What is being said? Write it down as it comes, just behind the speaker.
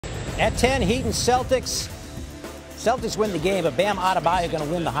At 10, Heat and Celtics. Celtics win the game, but Bam Adebayo going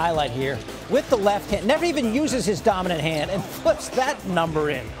to win the highlight here with the left hand. Never even uses his dominant hand and flips that number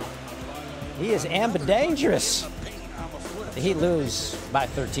in. He is ambidextrous. The Heat lose by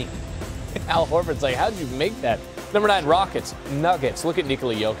 13. Al Horford's like, how'd you make that? Number 9, Rockets, Nuggets. Look at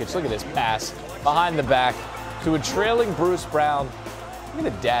Nikola Jokic. Look at this pass behind the back to a trailing Bruce Brown. Look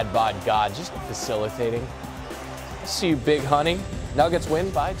at the dad bod god just facilitating. See you, big honey. Nuggets win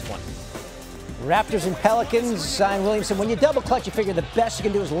by 20. Raptors and Pelicans, Zion Williamson. When you double clutch, you figure the best you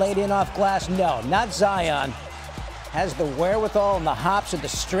can do is lay it in off glass. No, not Zion. Has the wherewithal and the hops and the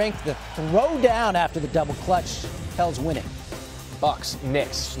strength to throw down after the double clutch. Pels winning. Bucks,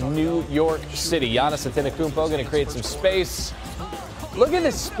 Knicks, New York City. Giannis Antetokounmpo going to create some space. Look at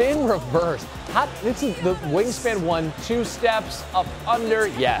the spin reverse. This is the wingspan 1, 2 steps up under.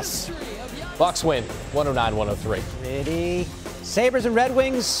 Yes. Bucks win 109-103. Ready. Sabres and Red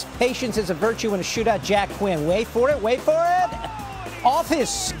Wings. Patience is a virtue in a shootout. Jack Quinn. Wait for it. Wait for it. Off his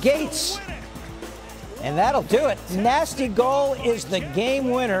skates. And that'll do it. Nasty goal is the game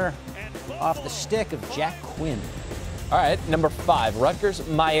winner off the stick of Jack Quinn. All right, number 5, Rutgers,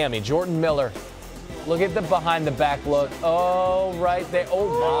 Miami. Jordan Miller. Look at the behind the back look. Oh, right there. Oh,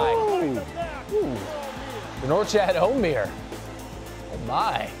 my. Ooh. Norchad Omier. Oh,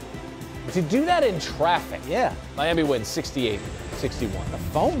 my. To do that in traffic. Yeah. Miami wins 68-61. The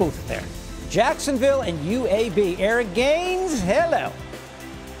phone booth there. Jacksonville and UAB. Eric Gaines, hello.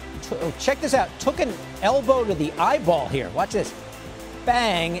 Check this out. Took an elbow to the eyeball here. Watch this.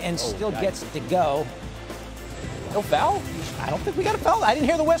 Bang, and still gets it to go. No foul? I don't think we got a foul. I didn't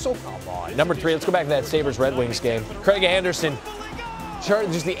hear the whistle. Come on. Number 3, let's go back to that Sabres-Red Wings game. Craig Anderson,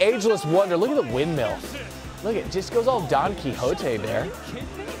 just the ageless wonder. Look at the windmill. Look, it just goes all Don Quixote there.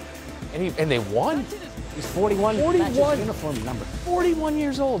 And they won. He's 41. 41. Uniform number. 41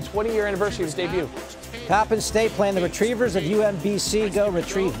 years old. 20-year anniversary of his debut. Coppin State playing the Retrievers of UMBC. Go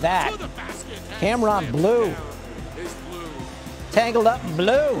retrieve that. Cameron Blue. Tangled up in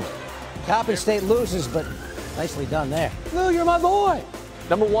blue. Coppin State loses, but nicely done there. Blue, you're my boy.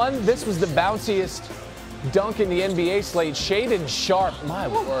 Number 1, this was the bounciest dunk in the NBA slate. Shaden Sharp. My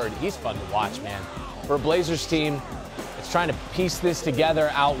word, he's fun to watch, man. For a Blazers team, it's trying to piece this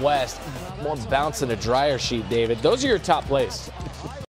together out west. More bounce than a dryer sheet, David. Those are your top plays.